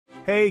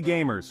Hey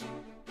gamers!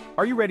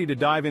 Are you ready to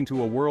dive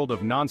into a world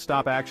of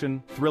non-stop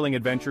action, thrilling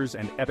adventures,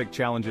 and epic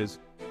challenges?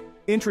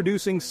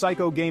 Introducing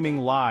Psycho Gaming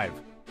Live,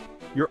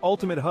 your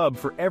ultimate hub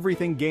for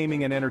everything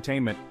gaming and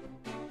entertainment.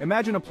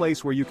 Imagine a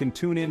place where you can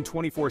tune in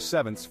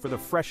 24/7 for the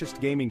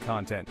freshest gaming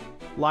content,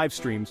 live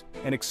streams,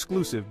 and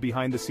exclusive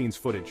behind-the-scenes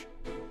footage.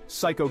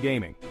 Psycho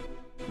Gaming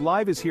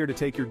Live is here to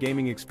take your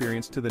gaming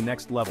experience to the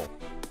next level.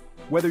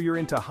 Whether you're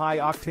into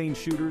high-octane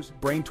shooters,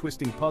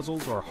 brain-twisting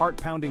puzzles, or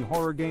heart-pounding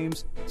horror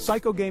games,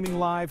 Psycho Gaming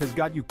Live has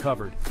got you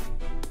covered.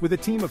 With a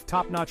team of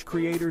top-notch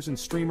creators and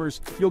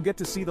streamers, you'll get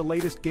to see the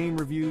latest game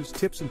reviews,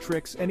 tips and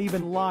tricks, and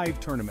even live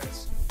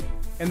tournaments.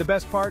 And the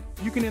best part,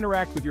 you can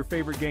interact with your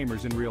favorite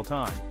gamers in real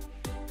time.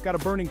 Got a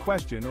burning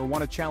question or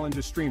want to challenge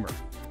a streamer?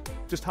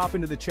 Just hop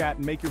into the chat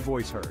and make your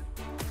voice heard.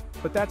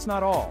 But that's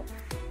not all.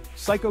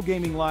 Psycho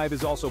Gaming Live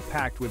is also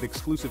packed with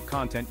exclusive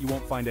content you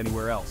won't find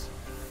anywhere else.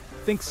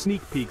 Think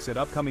sneak peeks at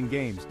upcoming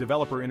games,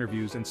 developer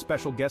interviews, and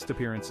special guest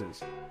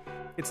appearances.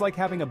 It's like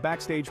having a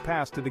backstage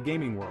pass to the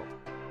gaming world.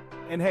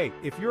 And hey,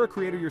 if you're a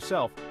creator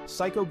yourself,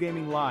 Psycho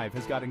Gaming Live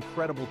has got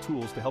incredible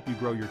tools to help you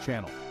grow your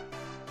channel.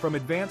 From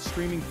advanced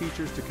streaming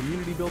features to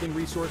community building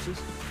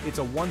resources, it's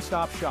a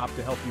one-stop shop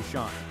to help you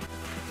shine.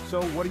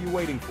 So what are you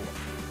waiting for?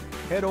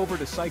 Head over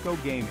to Psycho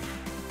Gaming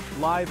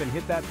Live and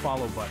hit that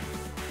follow button.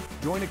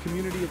 Join a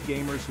community of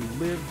gamers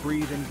who live,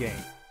 breathe, and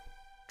game.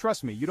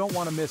 Trust me, you don't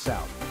want to miss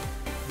out.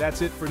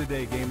 That's it for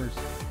today, gamers.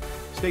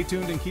 Stay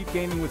tuned and keep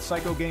gaming with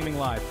Psycho Gaming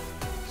Live.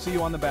 See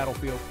you on the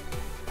battlefield.